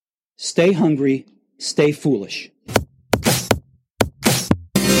Stay hungry, stay foolish.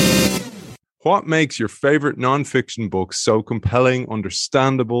 What makes your favorite nonfiction book so compelling,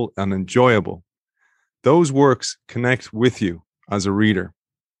 understandable, and enjoyable? Those works connect with you as a reader.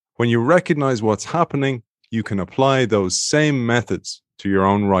 When you recognize what's happening, you can apply those same methods to your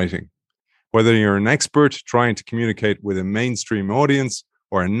own writing. Whether you're an expert trying to communicate with a mainstream audience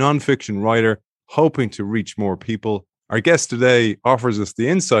or a nonfiction writer hoping to reach more people, our guest today offers us the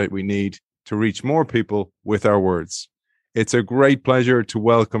insight we need to reach more people with our words. It's a great pleasure to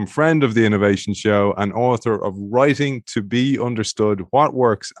welcome friend of the Innovation Show and author of Writing to Be Understood, What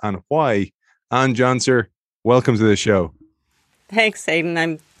Works and Why, Anne Janzer. Welcome to the show. Thanks, Aidan.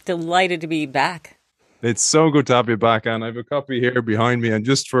 I'm delighted to be back. It's so good to have you back, Anne. I have a copy here behind me, and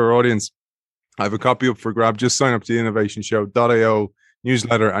just for our audience, I have a copy up for grab. Just sign up to the innovationshow.io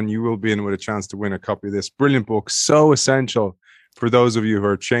newsletter and you will be in with a chance to win a copy of this brilliant book, so essential for those of you who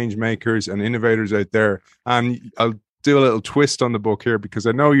are change makers and innovators out there. And I'll do a little twist on the book here because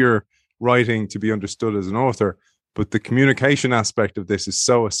I know you're writing to be understood as an author, but the communication aspect of this is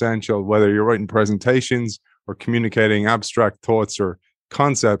so essential, whether you're writing presentations or communicating abstract thoughts or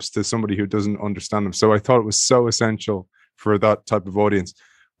concepts to somebody who doesn't understand them. So I thought it was so essential for that type of audience.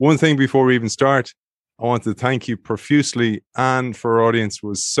 One thing before we even start, I want to thank you profusely. And for our audience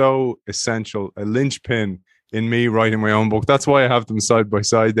was so essential, a linchpin in me writing my own book. That's why I have them side by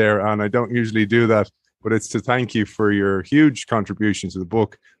side there. And I don't usually do that, but it's to thank you for your huge contribution to the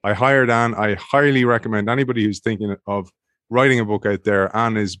book. I hired Anne. I highly recommend anybody who's thinking of writing a book out there.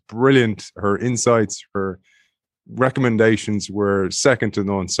 Anne is brilliant. Her insights, her recommendations were second to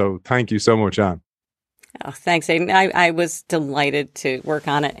none. So thank you so much, Anne. Oh, thanks, Aidan. I was delighted to work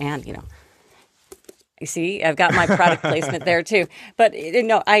on it. And, you see, I've got my product placement there too. But,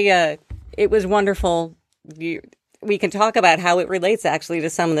 it was wonderful. We can talk about how it relates actually to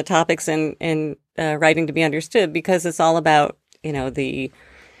some of the topics in Writing to Be Understood, because it's all about,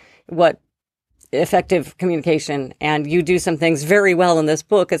 what effective communication, and you do some things very well in this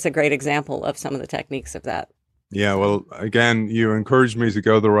book. It's a great example of some of the techniques of that. Yeah, well, again, you encouraged me to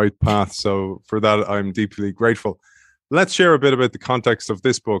go the right path. So for that, I'm deeply grateful. Let's share a bit about the context of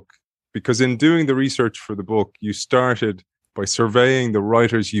this book, because in doing the research for the book, you started by surveying the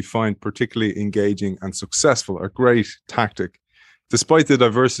writers you find particularly engaging and successful, a great tactic. Despite the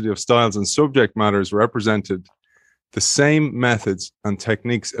diversity of styles and subject matters represented, the same methods and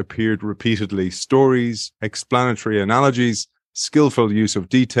techniques appeared repeatedly: stories, explanatory analogies, skillful use of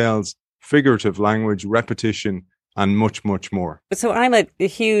details, figurative language, repetition, and much, much more. So I'm a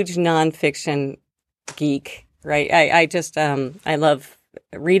huge nonfiction geek, right? I love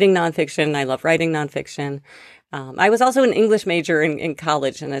reading nonfiction. I love writing nonfiction. I was also an English major in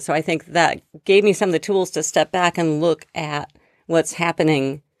college. And so I think that gave me some of the tools to step back and look at what's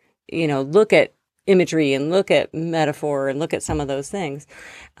happening, look at imagery and look at metaphor and look at some of those things.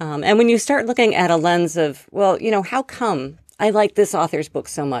 And when you start looking at a lens of, how come I like this author's book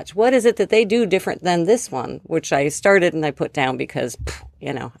so much? What is it that they do different than this one, which I started and I put down because,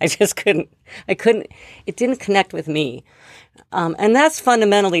 I just couldn't, it didn't connect with me. And that's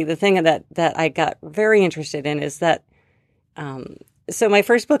fundamentally the thing that I got very interested in is that, so my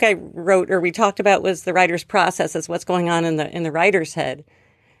first book I wrote, or we talked about, was the writer's process. It's what's going on in the writer's head.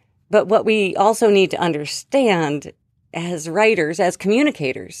 But what we also need to understand as writers, as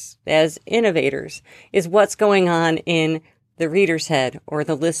communicators, as innovators, is what's going on in the reader's head or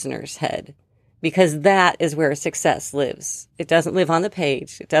the listener's head, because that is where success lives. It doesn't live on the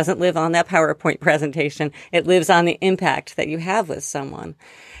page. It doesn't live on that PowerPoint presentation. It lives on the impact that you have with someone.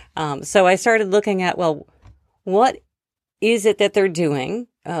 So I started looking at, what is it that they're doing?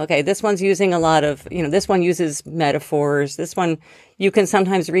 Okay, this one's using a lot of, this one uses metaphors. This one, you can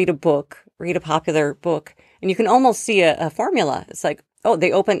sometimes read a popular book, and you can almost see a formula. It's like,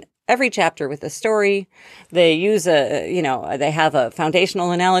 they open every chapter with a story. They use they have a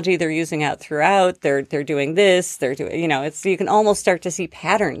foundational analogy they're using out throughout. They're doing this. They're doing, you can almost start to see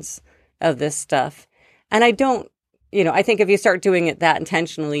patterns of this stuff. And I think if you start doing it that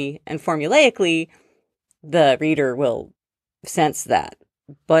intentionally and formulaically, the reader will sense that.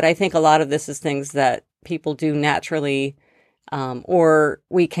 But I think a lot of this is things that people do naturally, or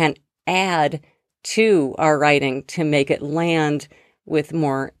we can add to our writing to make it land with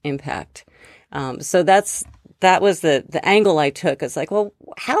more impact. So that was the angle I took. It's like,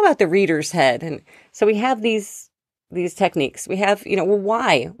 how about the reader's head? And so we have these techniques. We have,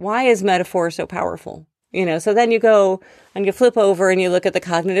 why is metaphor so powerful? So then you go and you flip over and you look at the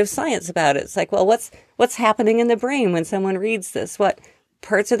cognitive science about it. It's like, what's happening in the brain when someone reads this? What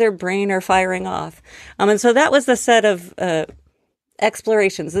parts of their brain are firing off? And so that was the set of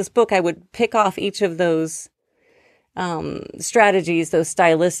explorations. This book, I would pick off each of those strategies, those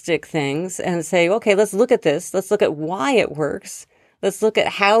stylistic things, and say, okay, let's look at this. Let's look at why it works. Let's look at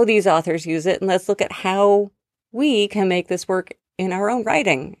how these authors use it, and let's look at how we can make this work in our own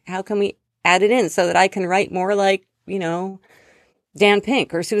writing. How can we add it in so that I can write more like, Dan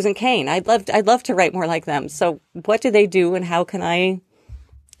Pink or Susan Cain? I'd love to write more like them. So what do they do, and how can I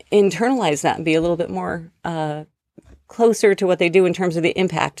internalize that and be a little bit more closer to what they do in terms of the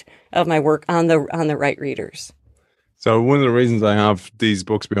impact of my work on the right readers? So one of the reasons I have these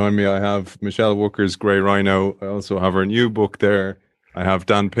books behind me, I have Michelle Wooker's Grey Rhino. I also have her new book there. I have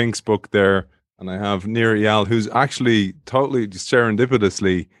Dan Pink's book there. And I have Nir Eyal, who's actually totally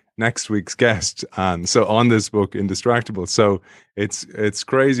serendipitously next week's guest, and so on this book, Indistractable. So it's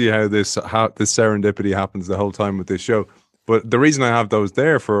crazy how this serendipity happens the whole time with this show. But the reason I have those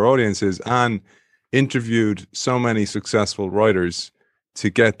there for our audience is Anne interviewed so many successful writers to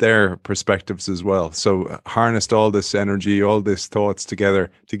get their perspectives as well. So harnessed all this energy, all these thoughts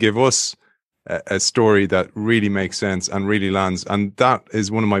together to give us a story that really makes sense and really lands. And that is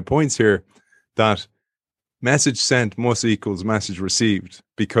one of my points here, that message sent must equals message received,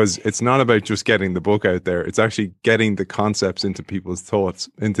 because it's not about just getting the book out there. It's actually getting the concepts into people's thoughts,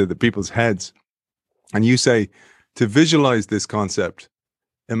 into the people's heads. And you say, to visualize this concept,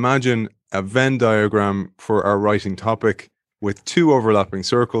 imagine a Venn diagram for our writing topic with two overlapping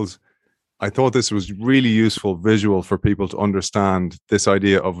circles. I thought this was really useful visual for people to understand this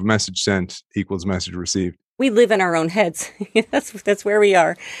idea of message sent equals message received. We live in our own heads. That's where we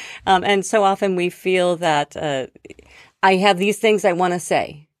are. And so often we feel that I have these things I want to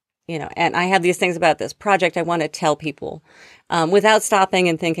say, and I have these things about this project I want to tell people, without stopping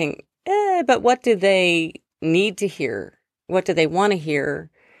and thinking, but what do they need to hear? What do they want to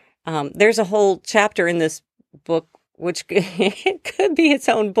hear? There's a whole chapter in this book, which it could be its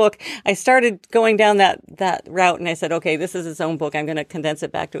own book. I started going down that route, and I said, okay, this is its own book. I'm going to condense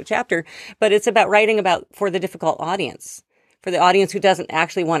it back to a chapter. But it's about writing for the difficult audience, for the audience who doesn't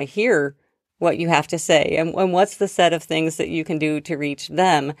actually want to hear what you have to say. And what's the set of things that you can do to reach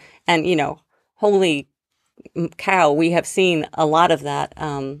them? And, holy cow, we have seen a lot of that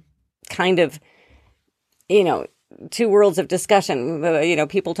kind of, two worlds of discussion,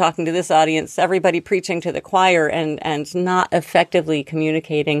 people talking to this audience, everybody preaching to the choir, and not effectively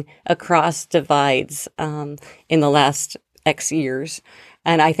communicating across divides in the last X years.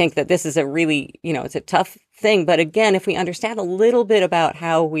 And I think that this is a really, it's a tough thing. But again, if we understand a little bit about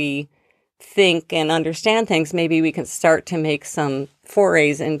how we think and understand things, maybe we can start to make some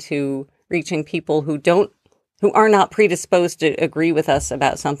forays into reaching people who are not predisposed to agree with us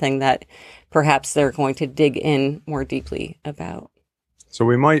about something that perhaps they're going to dig in more deeply about. So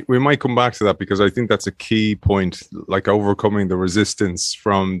we might come back to that, because I think that's a key point, like overcoming the resistance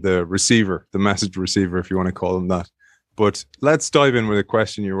from the receiver, the message receiver, if you want to call them that. But let's dive in with a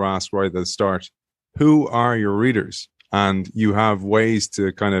question you were asked right at the start. Who are your readers? And you have ways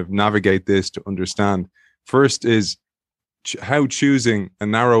to kind of navigate this to understand. First is how choosing a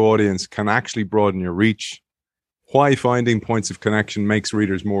narrow audience can actually broaden your reach. Why finding points of connection makes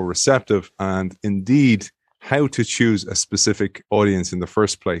readers more receptive, and indeed, how to choose a specific audience in the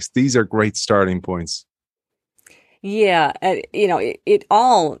first place. These are great starting points. Yeah. It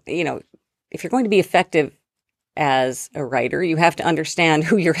all, if you're going to be effective as a writer, you have to understand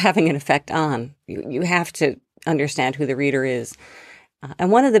who you're having an effect on. You have to understand who the reader is.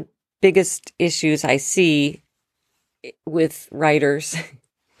 And one of the biggest issues I see with writers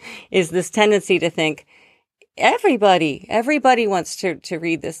is this tendency to think, everybody wants to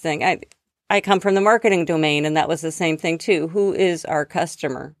read this thing. I come from the marketing domain, and that was the same thing too. Who is our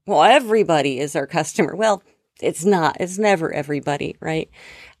customer? Well, everybody is our customer. Well, it's not. It's never everybody, right?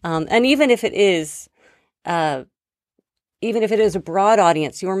 And even if it is a broad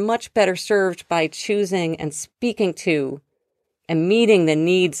audience, you're much better served by choosing and speaking to and meeting the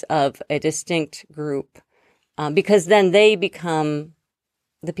needs of a distinct group, because then they become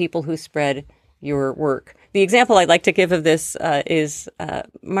the people who spread your work. The example I'd like to give of this is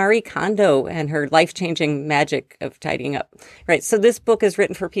Marie Kondo and her life-changing magic of tidying up. Right. So this book is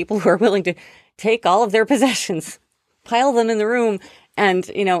written for people who are willing to take all of their possessions, pile them in the room, and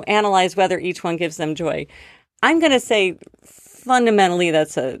analyze whether each one gives them joy. I'm going to say fundamentally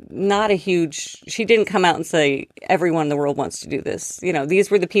that's not a huge. She didn't come out and say everyone in the world wants to do this.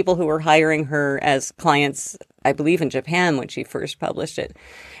 These were the people who were hiring her as clients, I believe, in Japan when she first published it.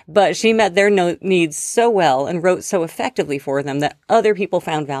 But she met their needs so well and wrote so effectively for them that other people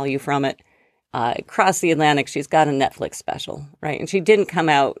found value from it. Across the Atlantic, she's got a Netflix special, right? And she didn't come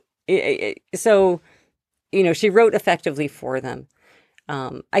out. So, she wrote effectively for them.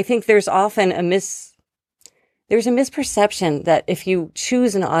 I think there's often there's a misperception that if you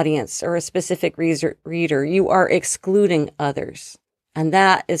choose an audience or a specific reader, you are excluding others. And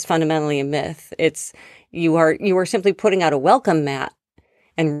that is fundamentally a myth. You are simply putting out a welcome mat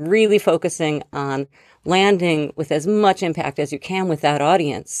and really focusing on landing with as much impact as you can with that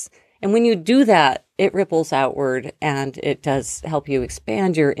audience. And when you do that, it ripples outward and it does help you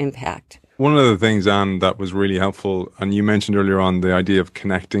expand your impact. One of the things, Anne, that was really helpful, and you mentioned earlier on the idea of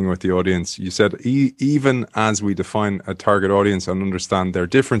connecting with the audience. You said even as we define a target audience and understand their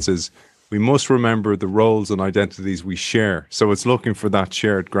differences, we must remember the roles and identities we share. So it's looking for that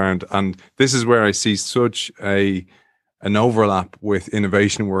shared ground. And this is where I see such an overlap with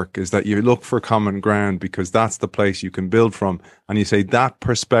innovation work, is that you look for common ground because that's the place you can build from. And you say that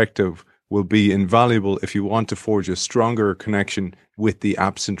perspective will be invaluable if you want to forge a stronger connection with the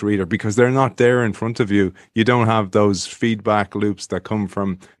absent reader, because they're not there in front of you. You don't have those feedback loops that come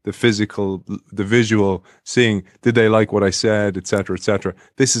from the physical, the visual, seeing, did they like what I said, et cetera, et cetera.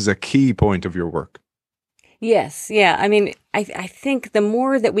 This is a key point of your work. Yes. Yeah. I mean, I think the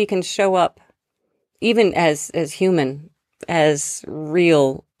more that we can show up, even as human, as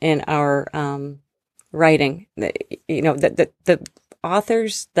real in our writing, the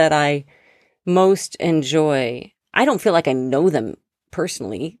authors that I most enjoy, I don't feel like I know them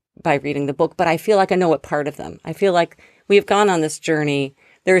personally by reading the book, but I feel like I know a part of them. I feel like we have gone on this journey.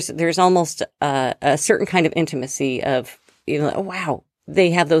 There's almost a certain kind of intimacy of, oh, wow,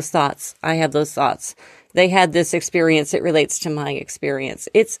 they have those thoughts. I have those thoughts. They had this experience. It relates to my experience.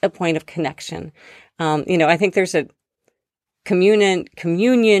 It's a point of connection. I think there's a communion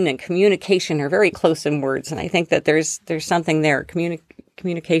and communication are very close in words. And I think that there's something there.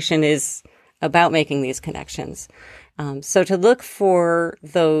 Communication is about making these connections. So to look for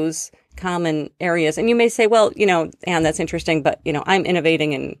those common areas, and you may say, well, Anne, that's interesting, but, I'm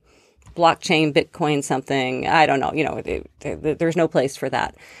innovating in blockchain, Bitcoin, something, I don't know, there's no place for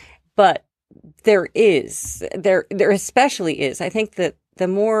that. But there especially is. I think that the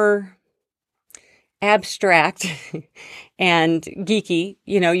more abstract and geeky,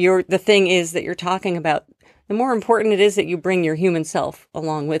 the thing is that you're talking about, the more important it is that you bring your human self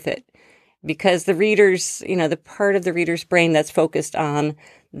along with it. Because the readers, the part of the reader's brain that's focused on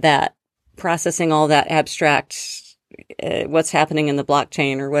that, processing all that abstract, what's happening in the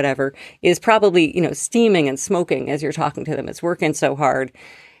blockchain or whatever, is probably, steaming and smoking as you're talking to them. It's working so hard.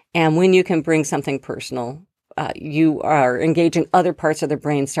 And when you can bring something personal, you are engaging other parts of the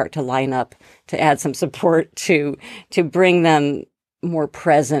brain start to line up to add some support to bring them more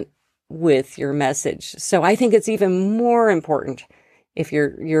present with your message. So I think it's even more important if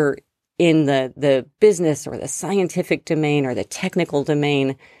you're in the business or the scientific domain or the technical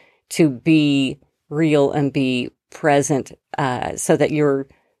domain to be real and be present, so that you're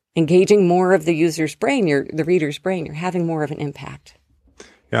engaging more of the user's brain, the reader's brain. You're having more of an impact.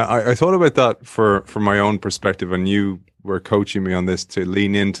 Yeah, I thought about that for my own perspective, and you were coaching me on this to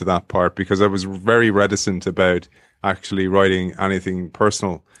lean into that part, because I was very reticent about actually writing anything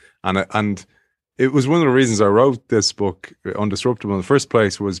personal. And it was one of the reasons I wrote this book, Undisruptible, in the first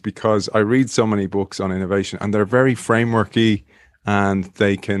place, was because I read so many books on innovation and they're very frameworky, and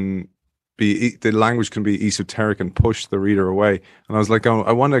the language can be esoteric and push the reader away. And I was like,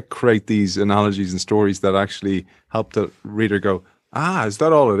 I want to create these analogies and stories that actually help the reader go, is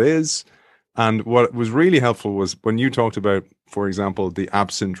that all it is? And what was really helpful was when you talked about, for example, the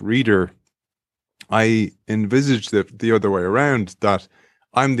absent reader, I envisaged the other way around, that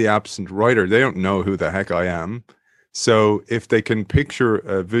I'm the absent writer. They don't know who the heck I am. So if they can picture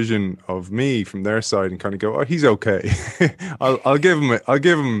a vision of me from their side and kind of go, oh, he's okay. I'll give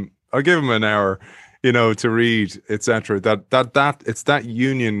him an hour, to read, etc. That it's that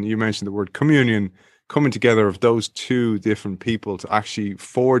union. You mentioned the word communion, coming together of those two different people to actually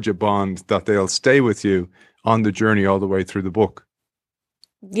forge a bond that they'll stay with you on the journey all the way through the book.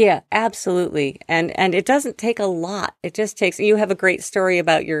 Yeah, absolutely. And it doesn't take a lot. It just takes, you have a great story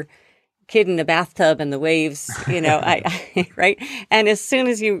about your kid in the bathtub and the waves, right? And as soon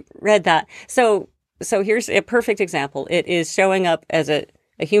as you read that, so here's a perfect example. It is showing up as a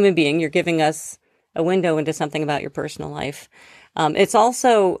human being. You're giving us a window into something about your personal life. It's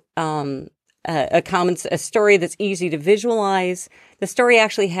also, a story that's easy to visualize. The story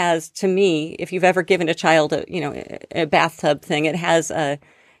actually has, to me, if you've ever given a child a bathtub thing, it has a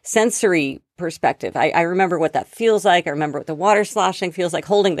sensory perspective. I remember what that feels like. I remember what the water sloshing feels like,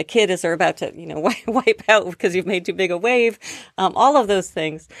 holding the kid as they're about to, wipe out because you've made too big a wave. All of those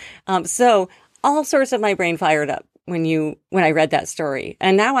things. So all sorts of my brain fired up when I read that story.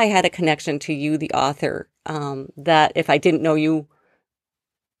 And now I had a connection to you, the author, that if I didn't know you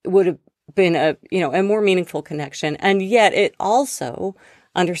would have been a more meaningful connection. And yet it also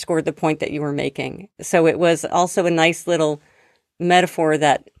underscored the point that you were making. So it was also a nice little metaphor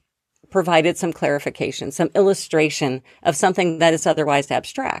that provided some clarification, some illustration of something that is otherwise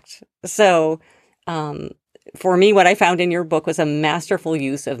abstract. So for me, what I found in your book was a masterful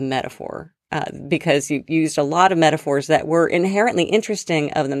use of metaphor, because you used a lot of metaphors that were inherently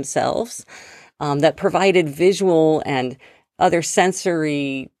interesting of themselves, that provided visual and other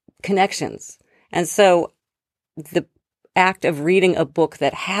sensory connections. And so the act of reading a book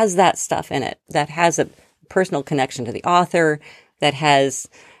that has that stuff in it, that has a personal connection to the author, that has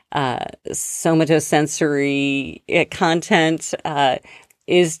somatosensory content,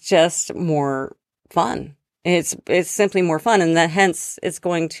 is just more fun. It's simply more fun, and that hence it's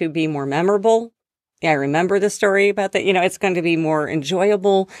going to be more memorable. Yeah, I remember the story about that. It's going to be more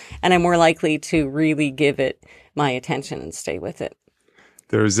enjoyable, and I'm more likely to really give it my attention and stay with it.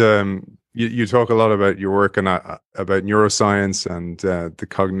 There's you talk a lot about your work and about neuroscience and the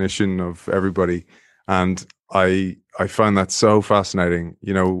cognition of everybody, and I find that so fascinating.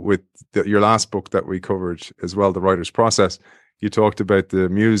 With your last book that we covered as well, The Writer's Process, you talked about the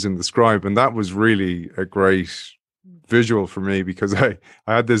muse and the scribe, and that was really a great visual for me, because I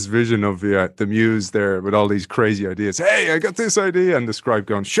had this vision of the muse there with all these crazy ideas. Hey, I got this idea, and the scribe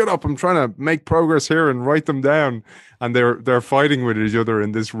going, "Shut up! I'm trying to make progress here and write them down." And they're fighting with each other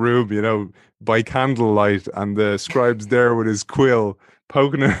in this room, by candlelight, and the scribe's there with his quill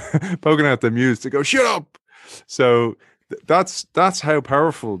poking at the muse to go, "Shut up!" So that's how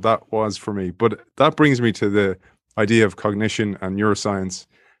powerful that was for me. But that brings me to the idea of cognition and neuroscience,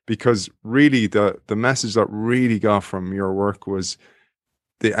 because really the message that really got from your work was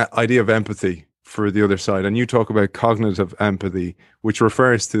the idea of empathy for the other side. And you talk about cognitive empathy, which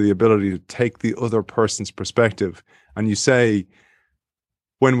refers to the ability to take the other person's perspective. And you say,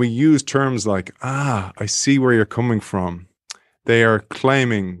 when we use terms like, I see where you're coming from, they are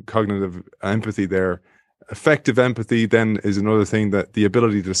claiming cognitive empathy there. Effective empathy then is another thing, that the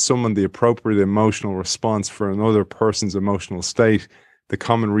ability to summon the appropriate emotional response for another person's emotional state. The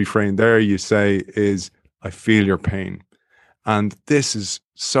common refrain there, you say, is, "I feel your pain." And this is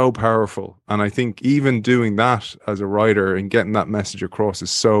so powerful. And I think even doing that as a writer and getting that message across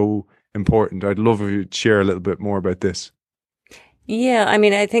is so important. I'd love if you'd share a little bit more about this. Yeah,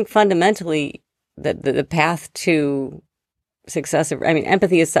 I think fundamentally the path to success,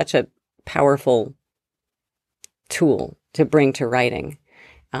 empathy is such a powerful tool to bring to writing.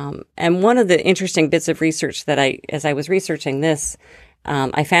 And one of the interesting bits of research that as I was researching this,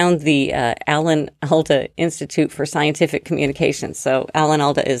 I found the Alan Alda Institute for Scientific Communication. So Alan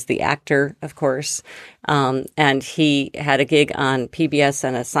Alda is the actor, of course, and he had a gig on PBS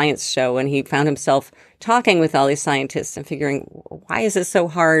and a science show, and he found himself talking with all these scientists and figuring, why is it so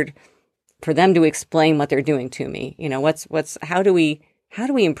hard for them to explain what they're doing to me? How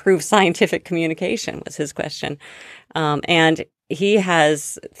do we improve scientific communication, was his question. And he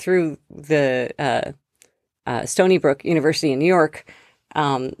has, through the Stony Brook University in New York,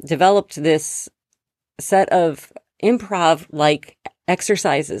 developed this set of improv-like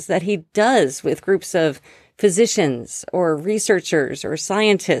exercises that he does with groups of physicians or researchers or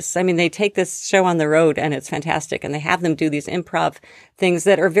scientists. They take this show on the road, and it's fantastic. And they have them do these improv things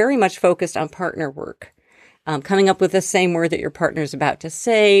that are very much focused on partner work. Coming up with the same word that your partner is about to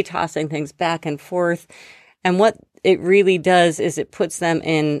say, tossing things back and forth. And what it really does is it puts them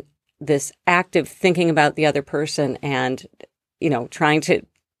in this active thinking about the other person and, trying to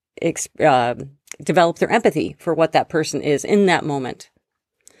develop their empathy for what that person is in that moment.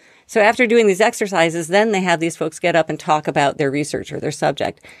 So after doing these exercises, then they have these folks get up and talk about their research or their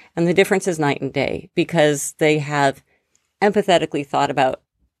subject. And the difference is night and day, because they have empathetically thought about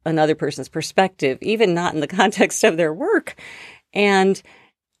another person's perspective, even not in the context of their work. And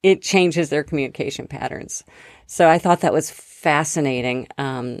it changes their communication patterns. So I thought that was fascinating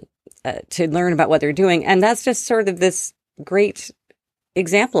to learn about what they're doing. And that's just sort of this great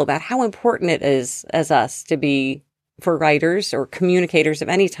example about how important it is as us to be, for writers or communicators of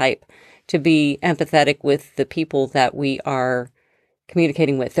any type, to be empathetic with the people that we are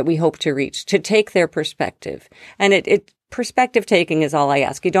communicating with, that we hope to reach, to take their perspective. And perspective taking is all I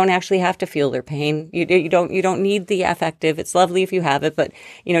ask. You don't actually have to feel their pain. You don't need the affective. It's lovely if you have it, but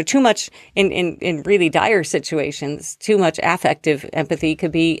too much in really dire situations, too much affective empathy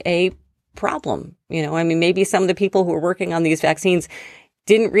could be a problem. Maybe some of the people who are working on these vaccines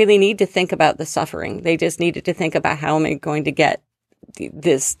didn't really need to think about the suffering. They just needed to think about, how am I going to get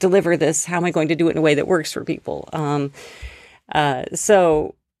this, deliver this? How am I going to do it in a way that works for people? But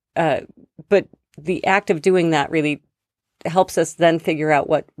the act of doing that really helps us then figure out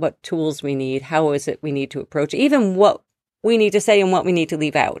what tools we need, how is it we need to approach, even what we need to say and what we need to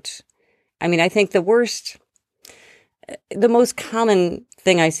leave out. I mean, I think the most common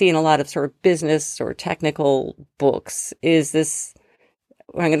thing I see in a lot of sort of business or technical books is this,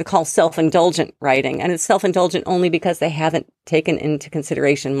 what I'm going to call self-indulgent writing. And it's self-indulgent only because they haven't taken into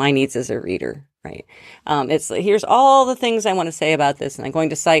consideration my needs as a reader, right? It's here's all the things I want to say about this, and I'm going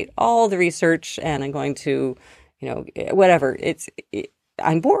to cite all the research, and I'm going to, whatever.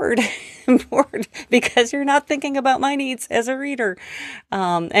 I'm bored. I'm bored because you're not thinking about my needs as a reader.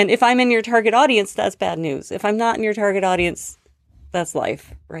 And if I'm in your target audience, that's bad news. If I'm not in your target audience, that's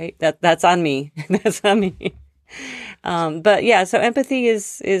life, right? That's on me. That's on me. But yeah, so empathy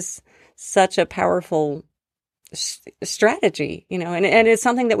is such a powerful strategy, and it's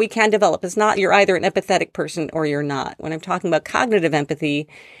something that we can develop. It's not you're either an empathetic person or you're not. When I'm talking about cognitive empathy,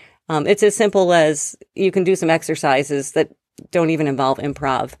 it's as simple as you can do some exercises that don't even involve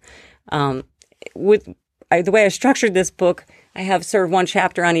improv. The way I structured this book, I have sort of one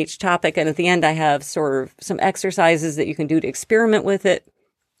chapter on each topic, and at the end I have sort of some exercises that you can do to experiment with it.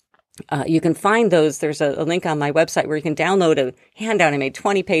 You can find those. There's a link on my website where you can download a handout. I made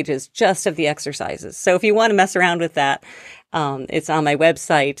 20 pages just of the exercises. So if you want to mess around with that, it's on my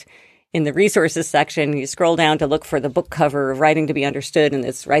website in the resources section. You scroll down to look for the book cover of Writing to be Understood, and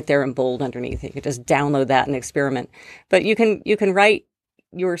it's right there in bold underneath. You can just download that and experiment. But you can write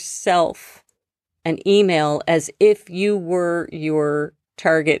yourself an email as if you were your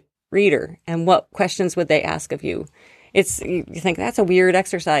target reader, and what questions would they ask of you? You think that's a weird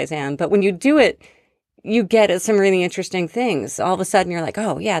exercise, Anne, but when you do it, you get at some really interesting things. All of a sudden you're like,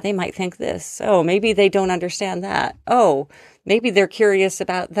 oh yeah, they might think this. Oh, maybe they don't understand that. Oh, maybe they're curious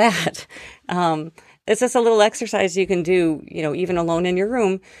about that. It's just a little exercise you can do, even alone in your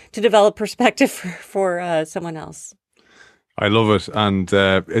room to develop perspective for someone else. I love it. And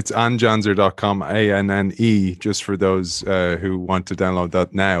it's annjanzer.com, ANNE, just for those who want to download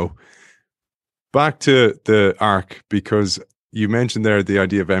that now. Back to the arc, because you mentioned there the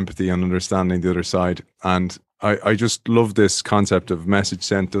idea of empathy and understanding the other side. And I just love this concept of message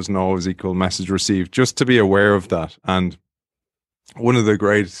sent doesn't always equal message received, just to be aware of that. And one of the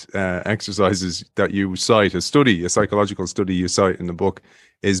great exercises that you cite, a psychological study you cite in the book,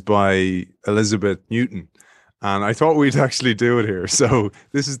 is by Elizabeth Newton. And I thought we'd actually do it here. So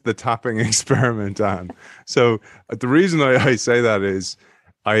this is the tapping experiment, Anne. So the reason I say that is,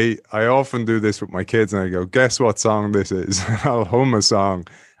 I often do this with my kids, and I go, guess what song this is? I'll hum a song.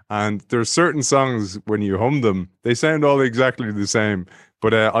 And there's certain songs, when you hum them, they sound all exactly the same.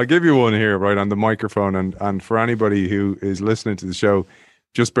 But I'll give you one here, right, on the microphone. And for anybody who is listening to the show,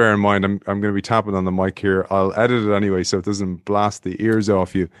 just bear in mind, I'm going to be tapping on the mic here. I'll edit it anyway, so it doesn't blast the ears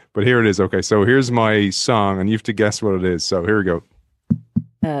off you. But here it is. Okay, so here's my song, and you have to guess what it is. So here we go.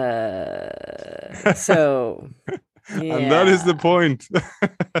 Yeah. And that is the point.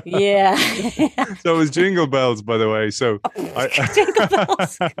 Yeah. So it was Jingle Bells, by the way. So Jingle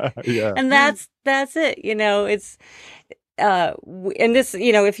Bells. Yeah. And that's it. It's and this,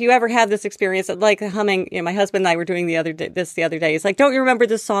 if you ever have this experience, like humming, my husband and I were doing the other day. He's like, don't you remember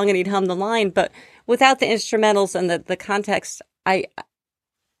this song? And he'd hum the line, but without the instrumentals and the context, I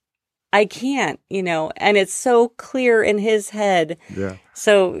can't, and it's so clear in his head. Yeah.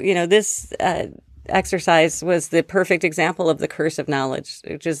 So, this exercise was the perfect example of the curse of knowledge,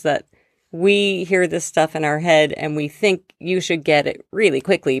 which is that we hear this stuff in our head and we think you should get it really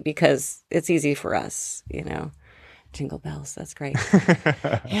quickly because it's easy for us, Jingle bells, that's great.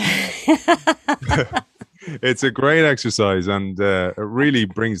 It's a great exercise, and it really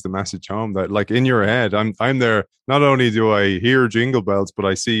brings the message home that, like, in your head, I'm there. Not only do I hear jingle bells, but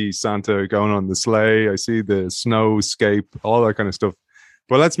I see Santa going on the sleigh, I see the snowscape, all that kind of stuff.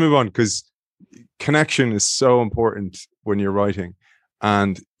 But let's move on, because connection is so important when you're writing,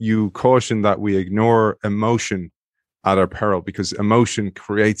 and you caution that we ignore emotion at our peril, because emotion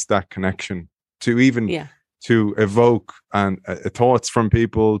creates that connection to evoke thoughts from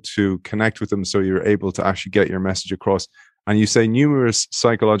people, to connect with them, so you're able to actually get your message across. And you say numerous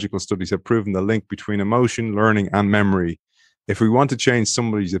psychological studies have proven the link between emotion, learning, and memory. If we want to change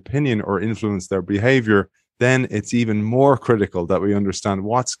somebody's opinion or influence their behavior, then it's even more critical that we understand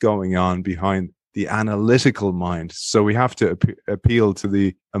what's going on behind the analytical mind. So we have to appeal to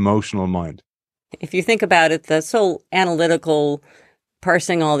the emotional mind. If you think about it, the whole analytical,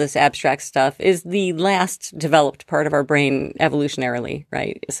 parsing all this abstract stuff is the last developed part of our brain evolutionarily,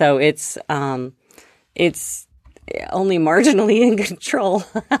 right? So it's only marginally in control.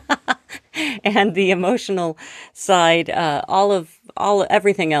 And the emotional side,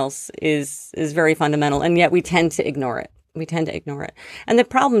 everything else is very fundamental, and yet we tend to ignore it. We tend to ignore it. And the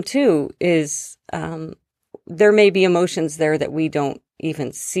problem too is there may be emotions there that we don't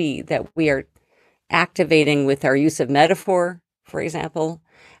even see, that we are activating with our use of metaphor, for example,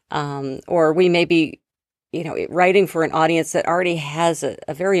 or we may be, writing for an audience that already has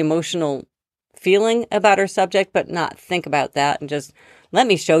a very emotional feeling about our subject, but not think about that and just let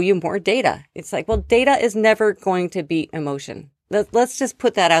me show you more data. It's like, well, data is never going to beat emotion. Let's just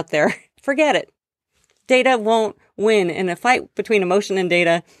put that out there. Forget it. Data won't win in a fight between emotion and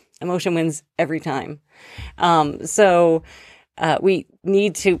data. Emotion wins every time. So we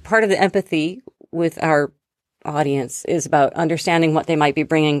need to, part of the empathy with our audience is about understanding what they might be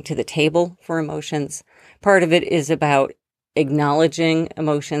bringing to the table for emotions. Part of it is about acknowledging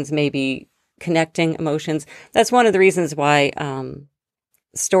emotions, maybe connecting emotions. That's one of the reasons why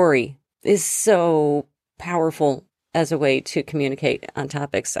story is so powerful as a way to communicate on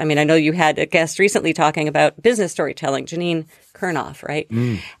topics. I mean, I know you had a guest recently talking about business storytelling, Janine Kurnoff, right?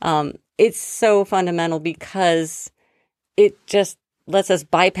 It's so fundamental because it just lets us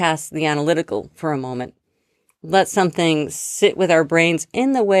bypass the analytical for a moment. Let something sit with our brains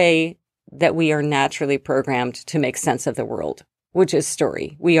in the way that we are naturally programmed to make sense of the world, which is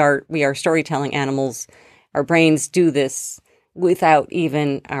story. We are storytelling animals. Our brains do this without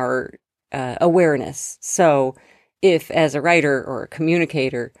even our awareness. So if as a writer or a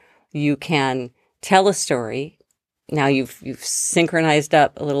communicator, you can tell a story, now you've synchronized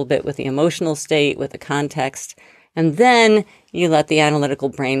up a little bit with the emotional state, with the context, and then you let the analytical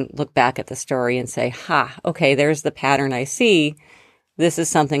brain look back at the story and say, okay, there's the pattern I see. This is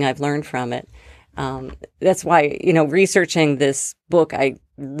something I've learned from it. That's why, researching this book, I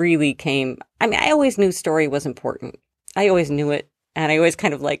always knew story was important. I always knew it. And I always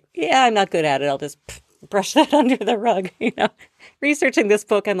kind of I'm not good at it. I'll just brush that under the rug. Researching this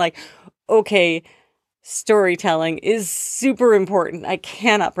book, I'm like, okay, storytelling is super important. I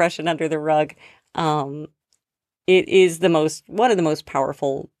cannot brush it under the rug. It is one of the most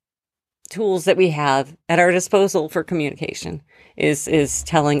powerful tools that we have at our disposal for communication is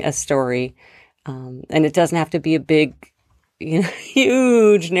telling a story. And it doesn't have to be a big,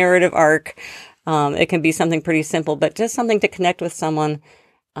 huge narrative arc. It can be something pretty simple, but just something to connect with someone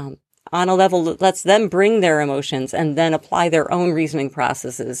on a level that lets them bring their emotions and then apply their own reasoning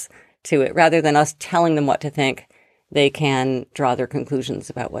processes to it. Rather than us telling them what to think, they can draw their conclusions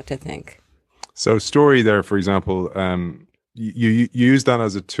about what to think. So story there, for example, you use that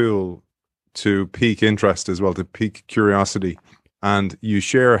as a tool to pique interest as well, to pique curiosity. And you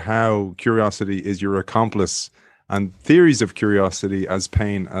share how curiosity is your accomplice and theories of curiosity as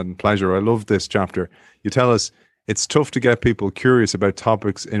pain and pleasure. I love this chapter. You tell us it's tough to get people curious about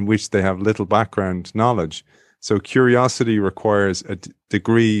topics in which they have little background knowledge. So curiosity requires a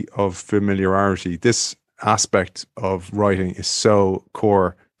degree of familiarity. This aspect of writing is so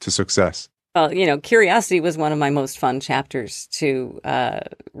core to success. Well, curiosity was one of my most fun chapters to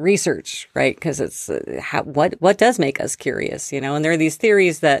research, right? Because it's what does make us curious, and there are these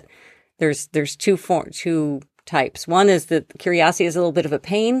theories that there's two types. One is that curiosity is a little bit of a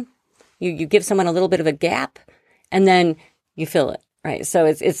pain. You give someone a little bit of a gap, and then you fill it, right? So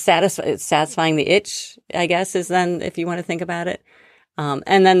it's satisfying the itch, I guess, is then if you want to think about it.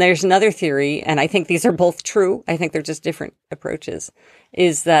 And then there's another theory, and I think these are both true. I think they're just different approaches.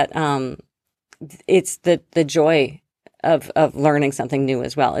 Is that it's the joy of learning something new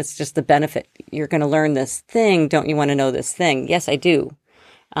as well. It's just the benefit. You're going to learn this thing. Don't you want to know this thing? Yes, I do.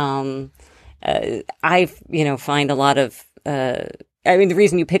 I find a lot of, the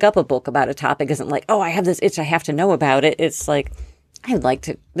reason you pick up a book about a topic isn't like, oh, I have this itch, I have to know about it. It's like,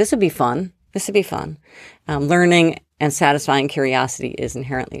 this would be fun. Learning and satisfying curiosity is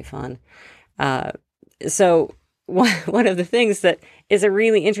inherently fun. So one of the things that is a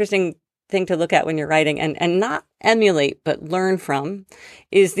really interesting thing to look at when you're writing and not emulate but learn from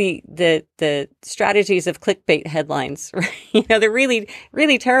is the strategies of clickbait headlines. Right? They're really,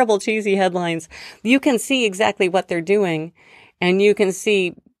 really terrible, cheesy headlines. You can see exactly what they're doing, and you can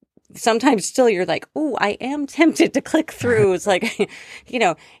see sometimes still you're like, oh, I am tempted to click through. It's like,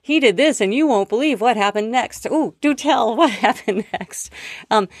 he did this and you won't believe what happened next. Oh, do tell what happened next.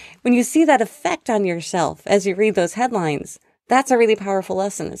 When you see that effect on yourself as you read those headlines, that's a really powerful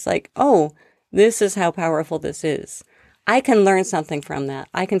lesson. It's like, oh, this is how powerful this is. I can learn something from that.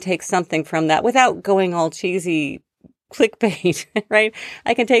 I can take something from that without going all cheesy clickbait, right?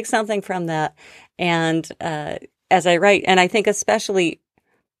 I can take something from that. And as I write, and I think especially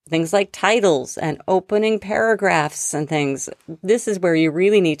things like titles and opening paragraphs and things, this is where you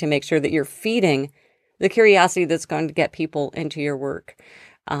really need to make sure that you're feeding the curiosity that's going to get people into your work.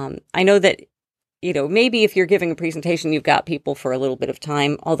 I know that maybe if you're giving a presentation, you've got people for a little bit of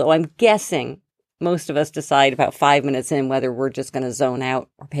time, although I'm guessing most of us decide about 5 minutes in whether we're just going to zone out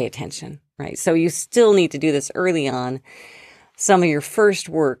or pay attention, right? So you still need to do this early on. Some of your first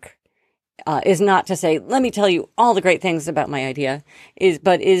work is not to say, let me tell you all the great things about my idea,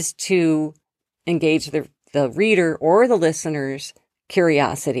 but is to engage the reader or the listener's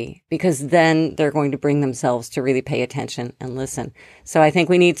curiosity, because then they're going to bring themselves to really pay attention and listen. So I think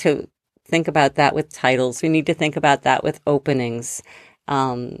we need to think about that with titles. We need to think about that with openings,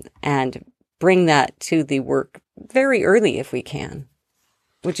 and bring that to the work very early if we can,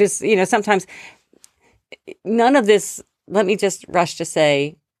 which is, sometimes none of this, let me just rush to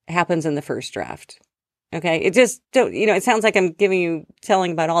say, happens in the first draft. Okay. It just don't, it sounds like I'm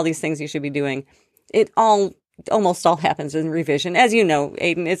telling about all these things you should be doing. It almost all happens in revision. As you know,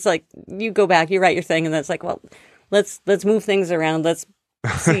 Aiden, it's like you go back, you write your thing, and then it's like, well, let's move things around. Let's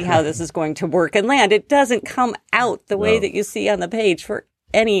see how this is going to work and land. It doesn't come out the way that you see on the page for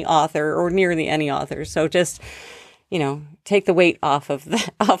any author or nearly any author. So just, take the weight off of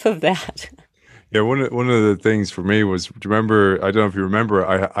that. Yeah, one of the things for me was, do you remember, I don't know if you remember,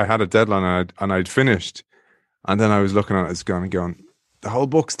 I had a deadline and I'd finished, and then I was looking at it going, the whole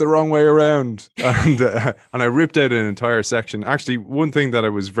book's the wrong way around. And I ripped out an entire section. Actually, one thing that I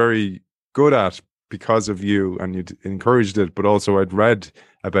was very good at because of you, and you'd encouraged it, but also I'd read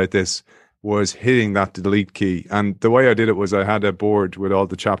about this, was hitting that delete key. And the way I did it was I had a board with all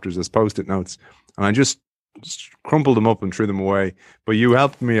the chapters as Post-it notes, and I just crumpled them up and threw them away. But you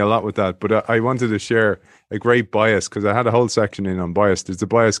helped me a lot with that. But I wanted to share a great bias, because I had a whole section in on bias. There's a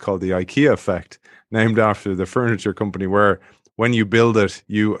bias called the IKEA effect, named after the furniture company, where when you build it,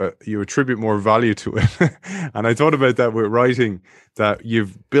 you attribute more value to it. And I thought about that with writing, that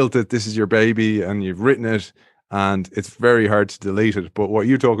you've built it, this is your baby, and you've written it, and it's very hard to delete it. But what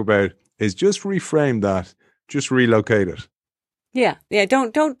you talk about is just reframe that, just relocate it. Yeah.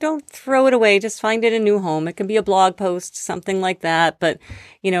 Don't throw it away. Just find it a new home. It can be a blog post, something like that. But,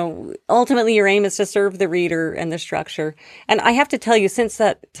 ultimately your aim is to serve the reader and the structure. And I have to tell you, since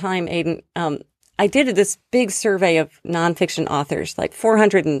that time, Aiden, I did this big survey of nonfiction authors, like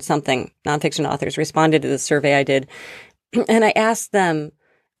 400 and something nonfiction authors responded to the survey I did. And I asked them,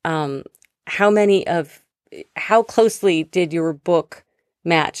 how closely did your book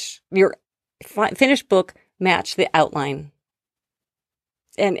match, your finished book match the outline?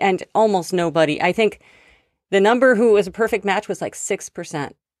 And almost nobody. I think the number who was a perfect match was like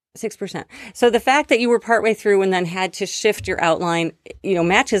 6%. 6%. So the fact that you were partway through and then had to shift your outline,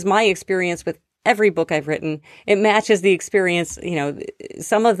 matches my experience with every book I've written. It matches the experience,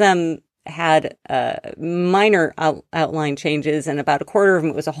 some of them had minor outline changes, and about a quarter of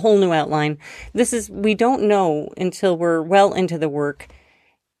them, it was a whole new outline. We don't know until we're well into the work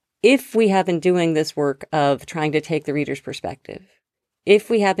if we have been doing this work of trying to take the reader's perspective.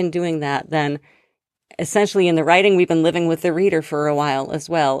 If we have been doing that, then essentially in the writing, we've been living with the reader for a while as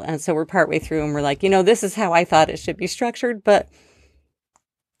well. And so we're partway through and we're like, this is how I thought it should be structured, but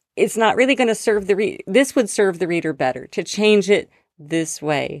it's not really going to serve this would serve the reader better to change it this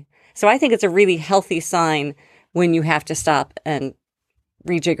way. So I think it's a really healthy sign when you have to stop and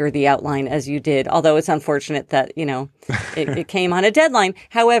rejigger the outline as you did, although it's unfortunate that, it came on a deadline.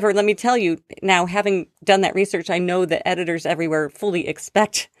 However, let me tell you now, having done that research, I know that editors everywhere fully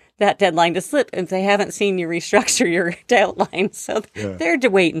expect that deadline to slip if they haven't seen you restructure your outline. So they're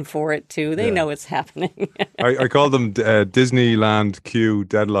waiting for it too. They know it's happening. I call them Disneyland queue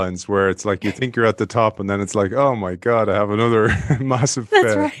deadlines, where it's like you think you're at the top and then it's like, oh my God, I have another massive.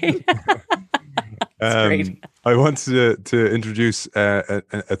 That's right. That's great. I wanted to introduce a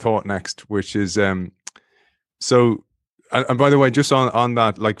thought next, which is so. And by the way, just on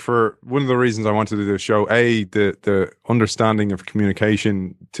that, like, for one of the reasons I wanted to do the show, the understanding of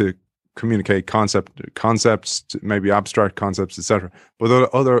communication, to communicate concepts, maybe abstract concepts, etc. But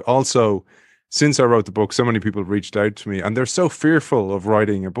also, since I wrote the book, so many people have reached out to me, and they're so fearful of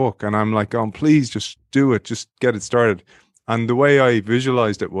writing a book, and I'm like, oh, please just do it, just get it started. And the way I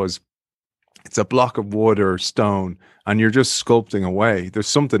visualized it was, it's a block of wood or stone, and you're just sculpting away. There's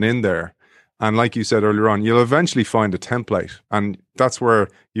something in there. And like you said earlier on, you'll eventually find a template. And that's where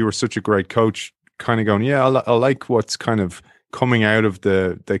you were such a great coach, kind of going, yeah, I like what's kind of coming out of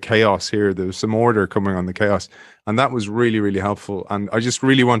the chaos here. There's some order coming on the chaos. And that was really, really helpful. And I just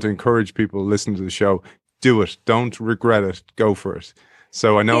really want to encourage people listening to the show, do it. Don't regret it. Go for it.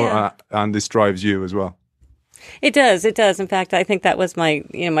 So I know, and this drives you as well. It does. It does. In fact, I think that was my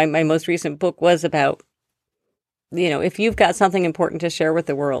most recent book was about, if you've got something important to share with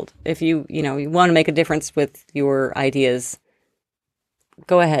the world, if you want to make a difference with your ideas,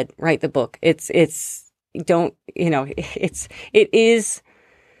 go ahead, write the book. It is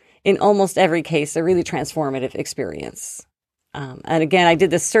in almost every case a really transformative experience. And again, I did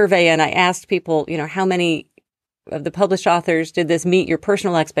this survey and I asked people, how many of the published authors did this meet your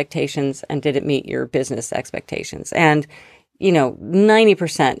personal expectations and did it meet your business expectations? And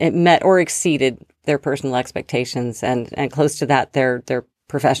 90% it met or exceeded their personal expectations, and close to that their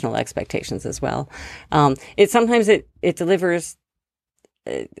professional expectations as well. Sometimes it delivers.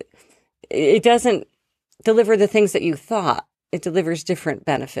 It doesn't deliver the things that you thought. It delivers different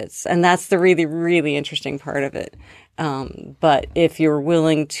benefits, and that's the really, really interesting part of it. But if you're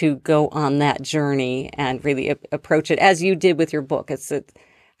willing to go on that journey and really approach it as you did with your book,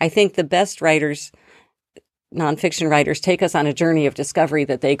 I think the best writers, nonfiction writers, take us on a journey of discovery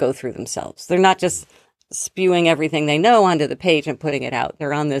that they go through themselves. They're not just spewing everything they know onto the page and putting it out.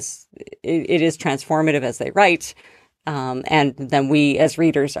 They're on this, it is transformative as they write. And then we as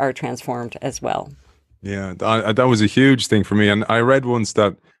readers are transformed as well. Yeah, that was a huge thing for me. And I read once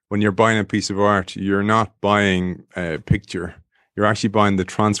that when you're buying a piece of art, you're not buying a picture. You're actually buying the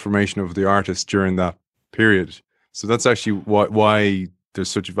transformation of the artist during that period. So that's actually why there's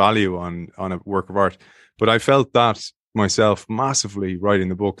such value on a work of art. But I felt that myself massively writing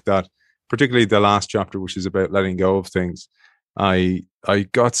the book, that particularly the last chapter, which is about letting go of things, I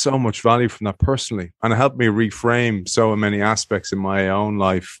got so much value from that personally. And it helped me reframe so many aspects in my own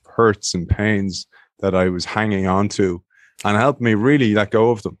life, hurts and pains that I was hanging on to, and helped me really let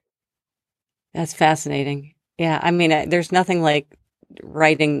go of them. That's fascinating. Yeah. I mean, there's nothing like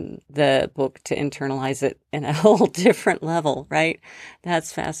writing the book to internalize it in a whole different level, right?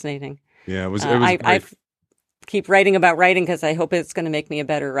 That's fascinating. Yeah, it was I keep writing about writing because I hope it's going to make me a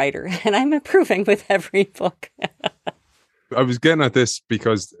better writer. And I'm improving with every book. I was getting at this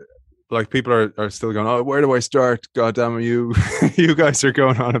because people are still going, oh, where do I start? God damn it, you guys are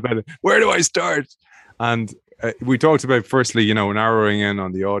going on about it. Where do I start? And we talked about, firstly, narrowing in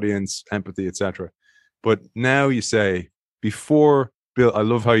on the audience, empathy, etc. But now you say, I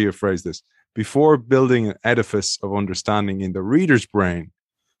love how you phrase this, before building an edifice of understanding in the reader's brain,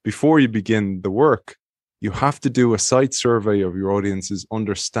 before you begin the work, you have to do a site survey of your audience's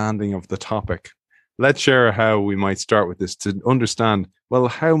understanding of the topic. Let's share how we might start with this to understand, well,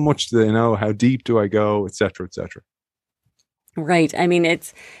 how much do they know? How deep do I go, et cetera, et cetera? Right. I mean,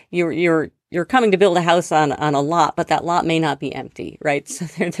 it's you're coming to build a house on a lot, but that lot may not be empty, right? So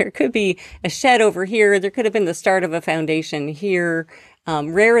there could be a shed over here. There could have been the start of a foundation here.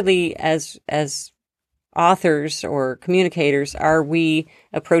 Rarely as authors or communicators are we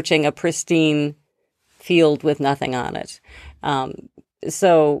approaching a pristine field with nothing on it.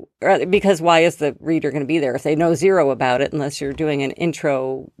 So, because why is the reader going to be there if they know zero about it, unless you're doing an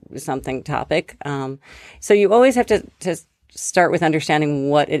intro something topic? So you always have to start with understanding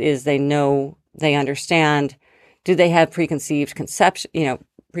what it is they know, they understand. Do they have preconceived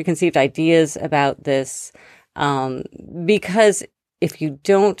ideas about this? Because if you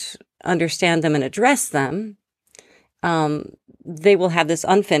don't understand them and address them, they will have this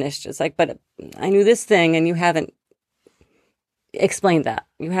unfinished. It's like, but I knew this thing and you haven't explained that.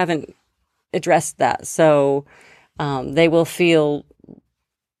 You haven't addressed that. So they will feel,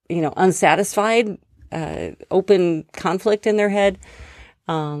 unsatisfied, open conflict in their head.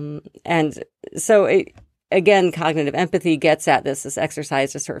 And so again, cognitive empathy gets at this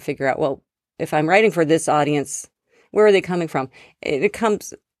exercise to sort of figure out, well, if I'm writing for this audience, where are they coming from? It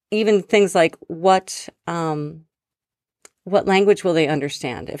comes even things like what language will they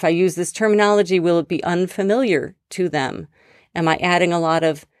understand? If I use this terminology, will it be unfamiliar to them? Am I adding a lot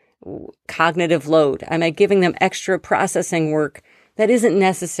of cognitive load? Am I giving them extra processing work that isn't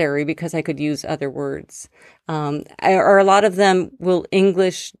necessary because I could use other words? Or a lot of them, will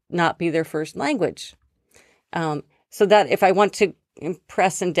English not be their first language? So that if I want to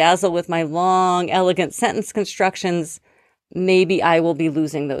impress and dazzle with my long, elegant sentence constructions, maybe I will be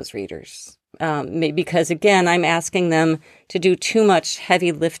losing those readers. Because again, I'm asking them to do too much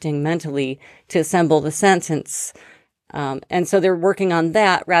heavy lifting mentally to assemble the sentence. And so they're working on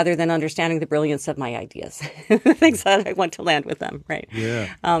that rather than understanding the brilliance of my ideas, things that I want to land with them, right? Yeah.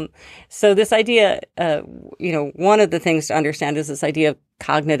 So this idea, one of the things to understand is this idea of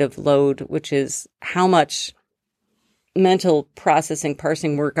cognitive load, which is how much mental processing,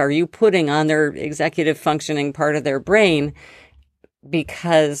 parsing work are you putting on their executive functioning part of their brain,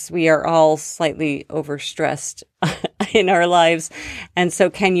 because we are all slightly overstressed in our lives. And so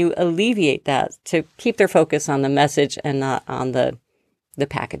can you alleviate that to keep their focus on the message and not on the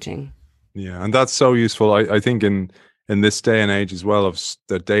packaging? Yeah, and that's so useful. I think in this day and age as well of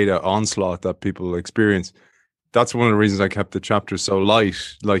the data onslaught that people experience, that's one of the reasons I kept the chapters so light,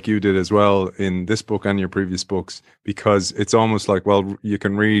 like you did as well in this book and your previous books, because it's almost like, well, you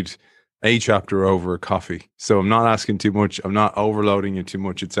can read a chapter over a coffee. So I'm not asking too much. I'm not overloading you too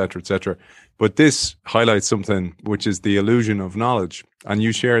much, etc., etc. But this highlights something, which is the illusion of knowledge. And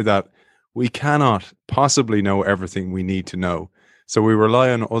you share that we cannot possibly know everything we need to know. So we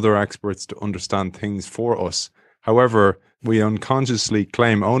rely on other experts to understand things for us. However, we unconsciously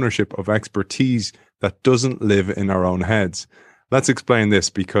claim ownership of expertise that doesn't live in our own heads. Let's explain this,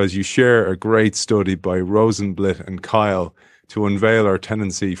 because you share a great study by Rosenblit and Kyle to unveil our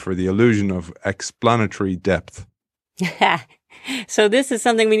tendency for the illusion of explanatory depth. So this is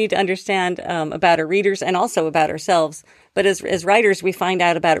something we need to understand about our readers and also about ourselves. But as writers, we find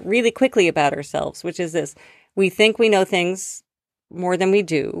out about it really quickly about ourselves, which is this. We think we know things more than we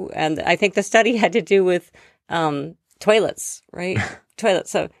do. And I think the study had to do with toilets, right? Toilets.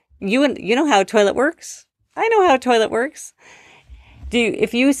 So you know how a toilet works? I know how a toilet works.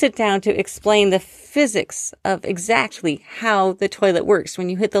 If you sit down to explain the physics of exactly how the toilet works, when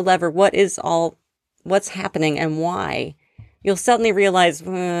you hit the lever, what's happening and why, you'll suddenly realize,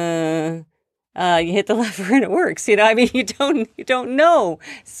 you hit the lever and it works. I mean, you don't know.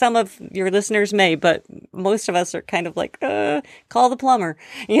 Some of your listeners may, but most of us are kind of like, call the plumber,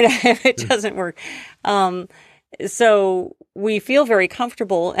 if it doesn't work. So we feel very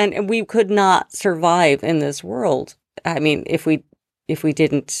comfortable, and we could not survive in this world. I mean, if we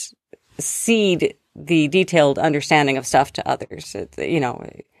didn't cede the detailed understanding of stuff to others,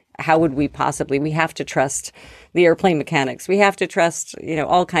 how would we possibly? We have to trust the airplane mechanics. We have to trust,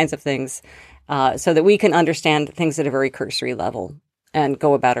 all kinds of things, so that we can understand things at a very cursory level and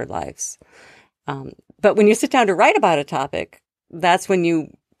go about our lives. But when you sit down to write about a topic, that's when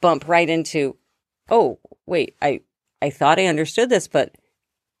you bump right into, oh, wait, I thought I understood this, but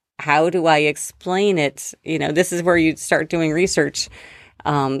how do I explain it? This is where you start doing research,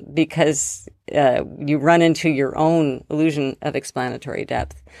 because you run into your own illusion of explanatory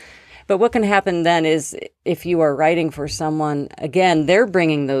depth. But what can happen then is, if you are writing for someone, again, they're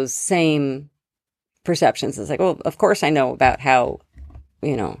bringing those same perceptions. It's like, well, of course I know about how,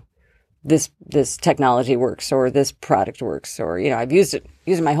 this technology works, or this product works, or, I've used it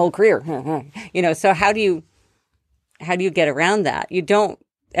my whole career. So how do you get around that? You don't,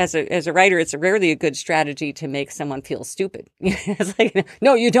 as a writer, it's rarely a good strategy to make someone feel stupid. It's like,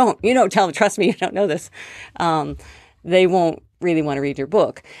 no, you don't. Trust me, you don't know this. They won't really want to read your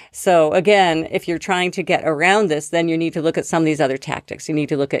book. So again, if you're trying to get around this, then you need to look at some of these other tactics. You need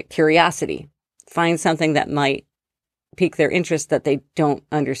to look at curiosity. Find something that might pique their interest that they don't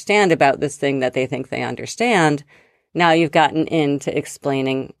understand about this thing that they think they understand. Now you've gotten into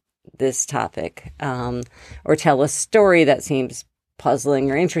explaining this topic, or tell a story that seems puzzling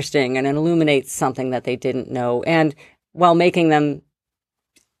or interesting and it illuminates something that they didn't know, and while making them,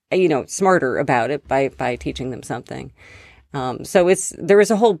 smarter about it by teaching them something. So there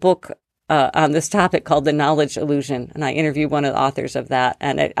is a whole book on this topic called The Knowledge Illusion, and I interviewed one of the authors of that,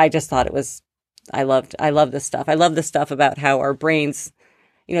 and I just thought I love this stuff. I love the stuff about how our brains,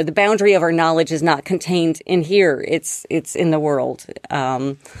 the boundary of our knowledge is not contained in here. It's in the world.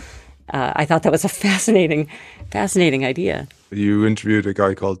 I thought that was a fascinating idea. You interviewed a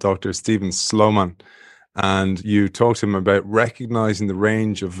guy called Dr. Stephen Sloman, and you talked to him about recognizing the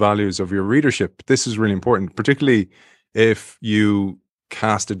range of values of your readership. This is really important, particularly if you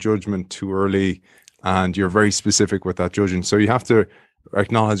cast a judgment too early and you're very specific with that judgment. So you have to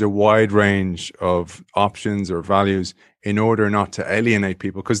acknowledge a wide range of options or values in order not to alienate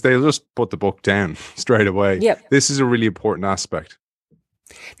people, because they'll just put the book down straight away. Yep. This is a really important aspect.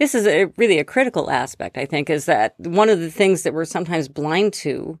 This is really a critical aspect, I think, is that one of the things that we're sometimes blind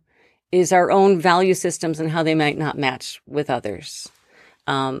to is our own value systems and how they might not match with others.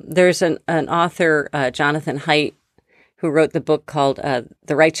 There's an author, Jonathan Haidt, who wrote the book called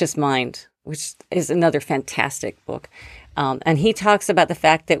The Righteous Mind, which is another fantastic book. And he talks about the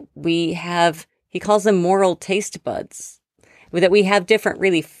fact that he calls them moral taste buds, that we have different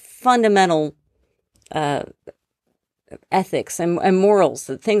really fundamental ethics and morals,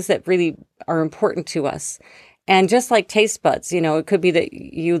 the things that really are important to us. And just like taste buds, it could be that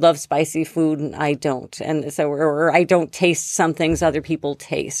you love spicy food and I don't. And so, or I don't taste some things other people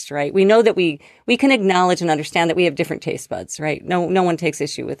taste, right? We know that we can acknowledge and understand that we have different taste buds, right? No one takes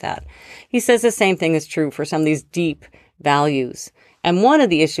issue with that. He says the same thing is true for some of these deep values. And one of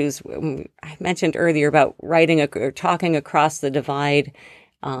the issues I mentioned earlier about writing or talking across the divide,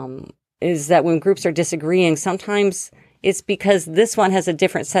 is that when groups are disagreeing, sometimes it's because this one has a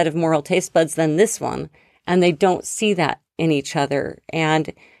different set of moral taste buds than this one, and they don't see that in each other.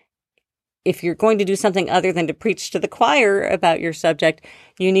 And if you're going to do something other than to preach to the choir about your subject,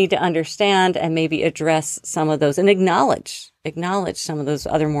 you need to understand and maybe address some of those and acknowledge some of those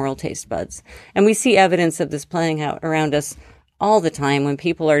other moral taste buds. And we see evidence of this playing out around us all the time when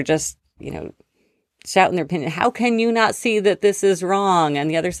people are just, shouting their opinion. How can you not see that this is wrong? And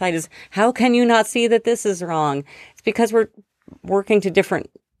the other side is, how can you not see that this is wrong? It's because we're working to different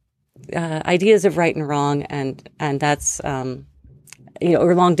ideas of right and wrong, and that's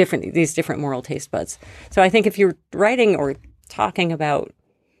or along these different moral taste buds. So I think if you're writing or talking about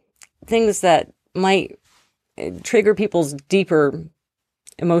things that might trigger people's deeper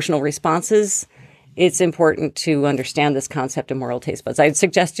emotional responses, it's important to understand this concept of moral taste buds. I'd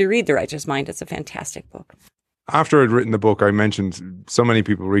suggest you read The Righteous Mind. It's a fantastic book. After I'd written the book, I mentioned so many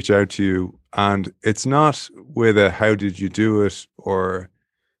people reach out to you, and it's not with a how did you do it or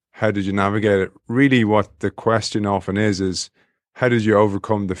how did you navigate it. Really what the question often is how did you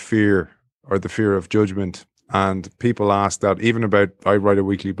overcome the fear or the fear of judgment? And people ask that even about, I write a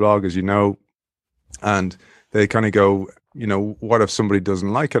weekly blog, as you know, and they kind of go, what if somebody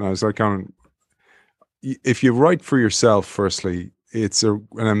doesn't like it? And I was like, if you write for yourself, firstly, it's an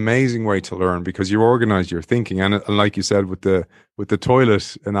amazing way to learn because you organize your thinking. And like you said, with the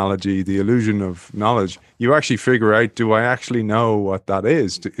toilet analogy, the illusion of knowledge, you actually figure out, do I actually know what that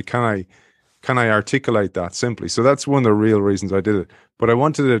is? Can I articulate that simply? So that's one of the real reasons I did it. But I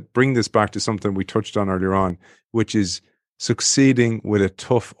wanted to bring this back to something we touched on earlier on, which is succeeding with a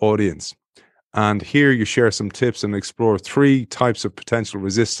tough audience. And here you share some tips and explore 3 types of potential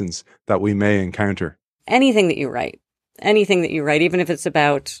resistance that we may encounter. Anything that you write, even if it's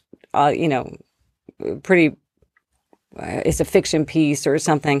about, it's a fiction piece or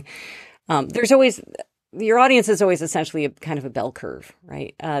something, there's always, your audience is always essentially a kind of a bell curve,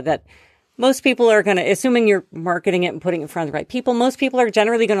 right? That most people are going to, assuming you're marketing it and putting it in front of the right people, most people are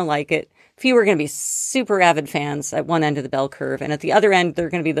generally going to like it. Few are going to be super avid fans at one end of the bell curve. And at the other end, there are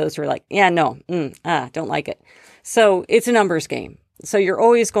going to be those who are like, don't like it. So it's a numbers game. So you're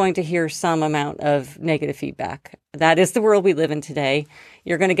always going to hear some amount of negative feedback. That is the world we live in today.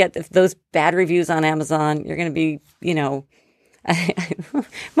 You're going to get those bad reviews on Amazon. You're going to be,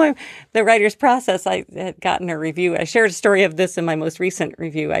 the writer's process. I had gotten a review. I shared a story of this in my most recent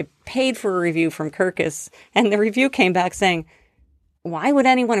review. I paid for a review from Kirkus, and the review came back saying, why would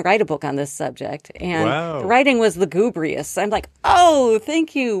anyone write a book on this subject? And the writing was lugubrious. I'm like, oh,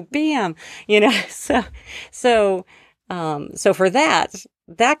 thank you, bam. So for that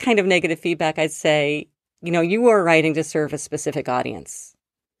kind of negative feedback, I'd say, you are writing to serve a specific audience.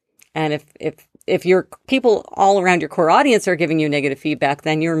 And if your people all around your core audience are giving you negative feedback,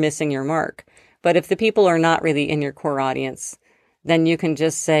 then you're missing your mark. But if the people are not really in your core audience, then you can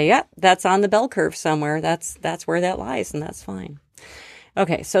just say, yeah, that's on the bell curve somewhere. That's where that lies, and that's fine.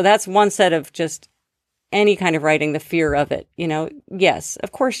 Okay, so that's one set of just any kind of writing, the fear of it. Yes,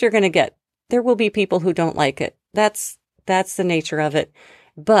 of course there will be people who don't like it. That's the nature of it.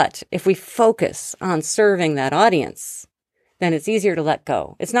 But if we focus on serving that audience, then it's easier to let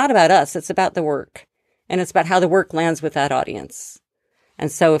go. It's not about us. It's about the work. And it's about how the work lands with that audience.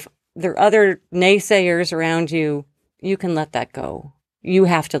 And so if there are other naysayers around you, you can let that go. You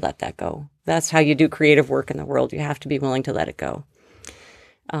have to let that go. That's how you do creative work in the world. You have to be willing to let it go.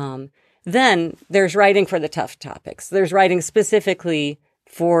 Then there's writing for the tough topics. There's writing specifically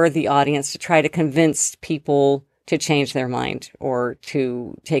for the audience to try to convince people to change their mind or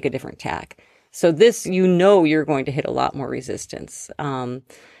to take a different tack. So this, you're going to hit a lot more resistance. And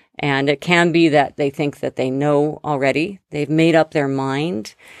it can be that they think that they know already. They've made up their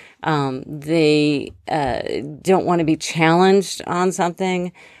mind. They don't want to be challenged on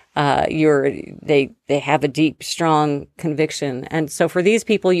something. They have a deep, strong conviction. And so for these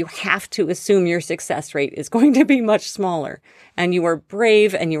people, you have to assume your success rate is going to be much smaller. And you are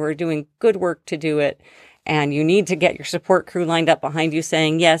brave and you are doing good work to do it. And you need to get your support crew lined up behind you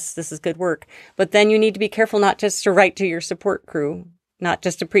saying, yes, this is good work. But then you need to be careful not just to write to your support crew, not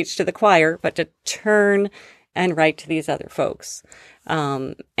just to preach to the choir, but to turn and write to these other folks.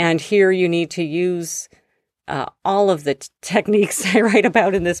 And here you need to use all of the techniques I write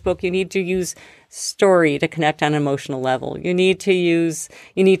about in this book. You need to use story to connect on an emotional level. You need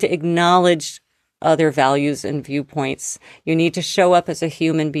to acknowledge other values and viewpoints. You need to show up as a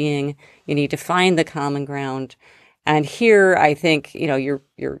human being. You need to find the common ground. And here, I think, your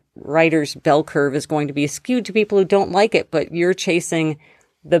writer's bell curve is going to be skewed to people who don't like it, but you're chasing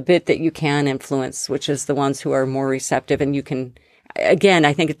the bit that you can influence, which is the ones who are more receptive. And you can, again,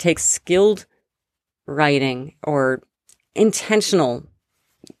 I think it takes skilled writing or intentional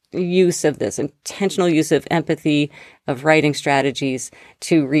use of this, intentional use of empathy, of writing strategies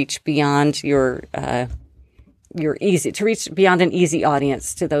to reach beyond to reach beyond an easy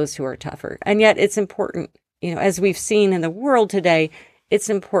audience to those who are tougher. And yet it's important, as we've seen in the world today, it's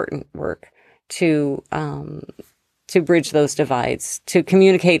important work to bridge those divides, to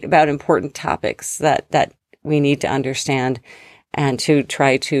communicate about important topics that we need to understand and to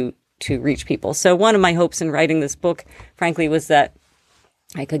try to reach people. So one of my hopes in writing this book, frankly, was that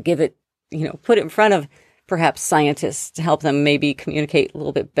I could give it, put it in front of perhaps scientists to help them maybe communicate a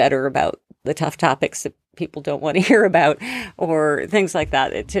little bit better about the tough topics that people don't want to hear about, or things like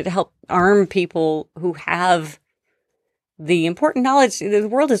that, to help arm people who have the important knowledge. The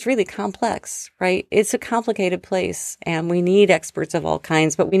world is really complex, right? It's a complicated place, and we need experts of all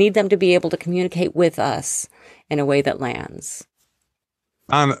kinds, but we need them to be able to communicate with us in a way that lands.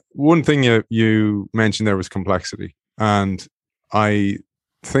 And one thing you mentioned there was complexity. And I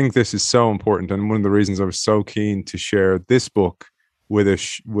think this is so important. And one of the reasons I was so keen to share this book with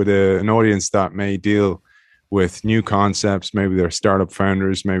an audience that may deal with new concepts. Maybe they're startup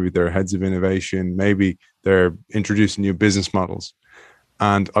founders, maybe they're heads of innovation, maybe they're introducing new business models.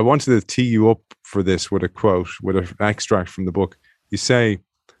 And I wanted to tee you up for this with a quote, with an extract from the book. You say,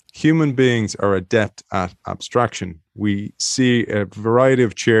 "Human beings are adept at abstraction. We see a variety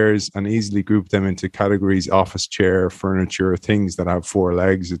of chairs and easily group them into categories: office chair, furniture, things that have four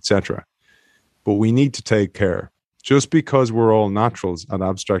legs, etc. But we need to take care. Just because we're all naturals at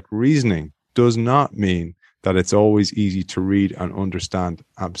abstract reasoning does not mean that it's always easy to read and understand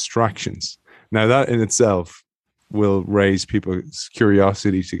abstractions." Now, that in itself will raise people's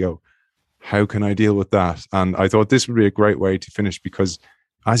curiosity to go, how can I deal with that? And I thought this would be a great way to finish because,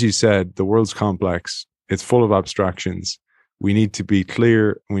 as you said, the world's complex. It's full of abstractions. We need to be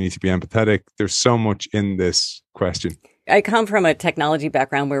clear. We need to be empathetic. There's so much in this question. I come from a technology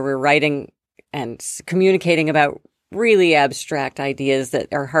background where we're writing and communicating about really abstract ideas that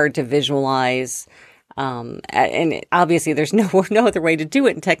are hard to visualize. And obviously there's no other way to do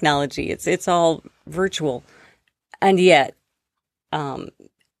it in technology. It's all virtual. And yet,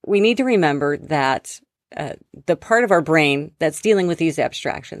 we need to remember that the part of our brain that's dealing with these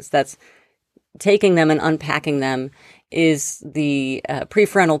abstractions, that's taking them and unpacking them, is the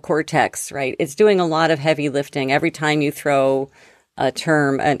prefrontal cortex, right? It's doing a lot of heavy lifting every time you throw a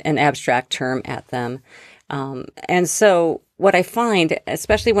term, an abstract term at them. And so what I find,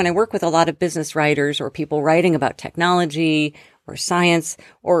 especially when I work with a lot of business writers or people writing about technology or science,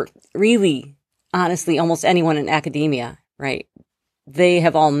 or really, honestly, almost anyone in academia, right? They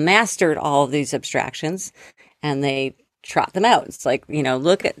have all mastered all of these abstractions and they trot them out. It's like,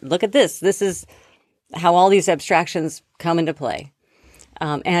 look at this. This is how all these abstractions come into play.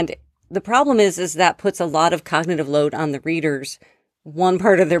 And the problem is that puts a lot of cognitive load on the readers, one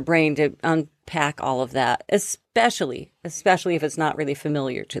part of their brain, to unpack all of that, especially if it's not really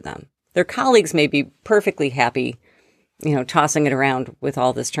familiar to them. Their colleagues may be perfectly happy, tossing it around with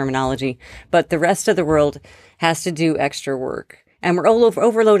all this terminology, but the rest of the world has to do extra work. And we're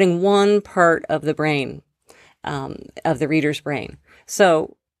overloading one part of the brain, of the reader's brain.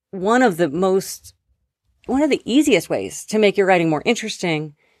 So one of the easiest ways to make your writing more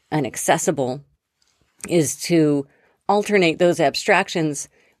interesting and accessible is to alternate those abstractions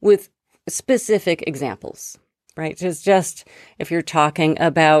with specific examples, right? Just if you're talking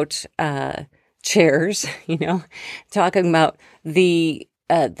about chairs, talking about the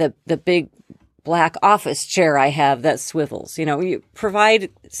big black office chair I have that swivels, you provide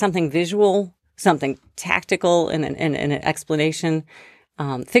something visual, something tactical, and an explanation.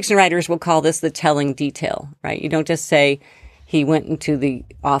 Fiction writers will call this the telling detail, right? You don't just say he went into the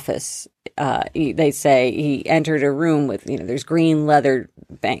office. They say he entered a room with, there's green leather,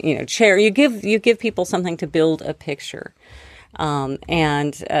 chair. You give people something to build a picture.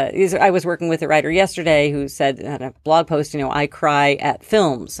 I was working with a writer yesterday who said in a blog post, I cry at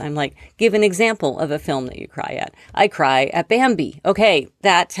films. I'm like, give an example of a film that you cry at. I cry at Bambi. Okay,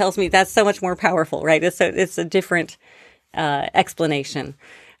 that tells me that's so much more powerful, right? It's a different explanation.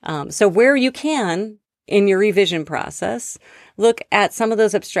 So where you can, in your revision process, look at some of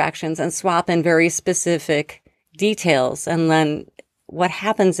those abstractions and swap in very specific details. And then what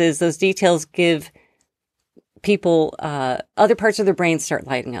happens is those details give people, other parts of their brain start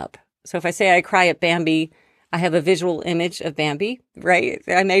lighting up. So if I say I cry at Bambi, I have a visual image of Bambi, right?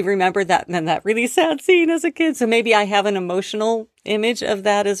 I may remember that really sad scene as a kid. So maybe I have an emotional image of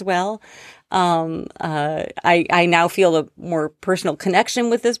that as well. I now feel a more personal connection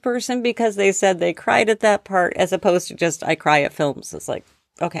with this person because they said they cried at that part, as opposed to just I cry at films. It's like,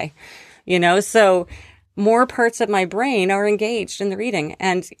 okay, so more parts of my brain are engaged in the reading.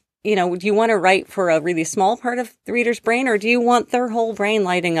 And, you know, do you want to write for a really small part of the reader's brain, or do you want their whole brain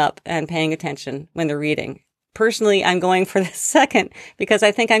lighting up and paying attention when they're reading? Personally, I'm going for the second because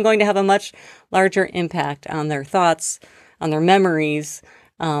I think I'm going to have a much larger impact on their thoughts, on their memories,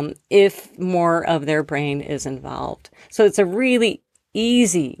 if more of their brain is involved. So it's a really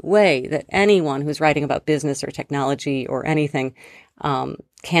easy way that anyone who's writing about business or technology or anything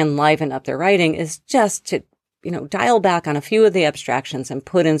can liven up their writing, is just to, you know, dial back on a few of the abstractions and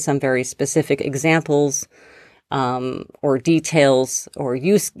put in some very specific examples or details, or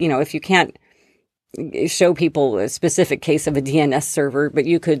use, you know, if you can't show people a specific case of a DNS server, but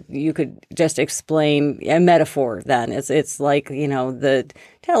you could just explain a metaphor. Then it's like, you know, the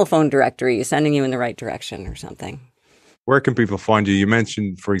telephone directory sending you in the right direction or something. Where can people find you? You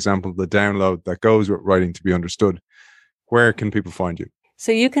mentioned, for example, the download that goes with Writing to be Understood. Where can people find you?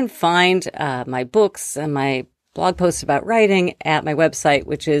 So you can find my books and my blog posts about writing at my website,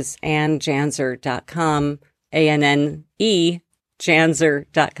 which is annejanzer.com, ANNE,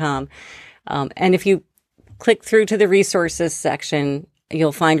 Janzer.com. And if you click through to the resources section,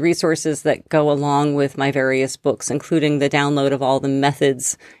 you'll find resources that go along with my various books, including the download of all the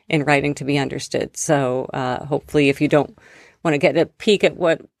methods in Writing to be Understood. So hopefully, if you don't want to get a peek at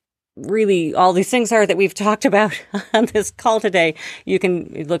what really all these things are that we've talked about on this call today, you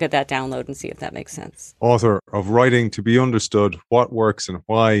can look at that download and see if that makes sense. Author of Writing to be Understood, What Works and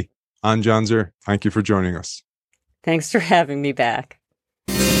Why, Anne Janzer, thank you for joining us. Thanks for having me back.